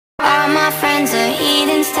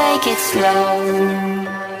take it slow.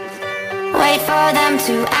 Wait for them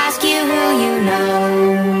to ask you who you know.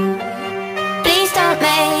 Please don't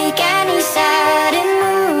make any sudden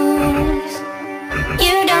moves.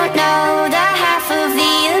 You don't know the half of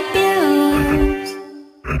the abuse.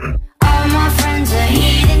 All my friends are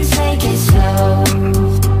heathens, take it slow.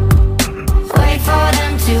 Wait for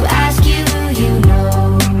them to ask you who you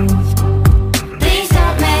know. Please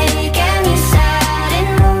don't make any sudden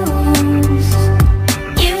moves.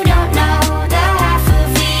 You don't know the half of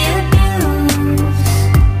the abuse.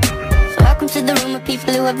 Welcome to the room of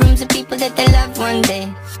people who have rooms of people that they love one day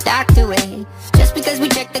docked away. Just because we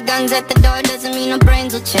check the guns at the door doesn't mean our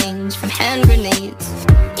brains will change from hand grenades.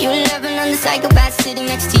 You love another psychopath sitting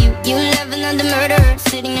next to you. You love another murderer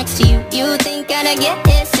sitting next to you. You think that I get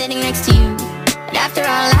it sitting next to you. But after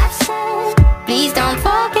all I've said, please don't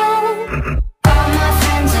forget. All my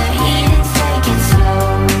friends are heathens, take it slow.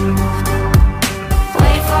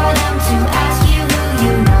 Wait for them to ask you who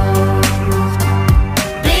you know.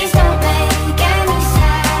 Please don't make any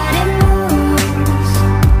sudden moves.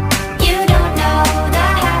 You don't know the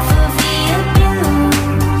half of the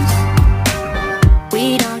abuse. We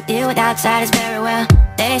don't deal with outsiders very well.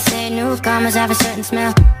 They say newcomers have a certain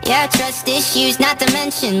smell. Yeah, trust issues not to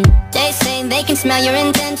mention. They say they can smell your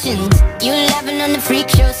intentions. You love another freak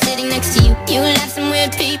show sitting next to you. You love some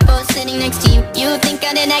weird people sitting next to you. You think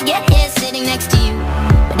how did I get here sitting next to you.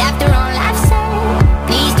 But after all I've said,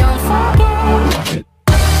 please don't forget.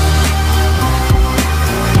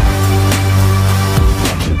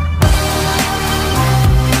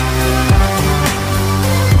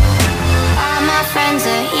 All my friends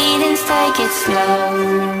are heathens, take it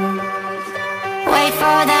slow. Wait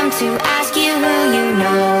for them to ask you who you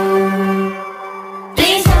know.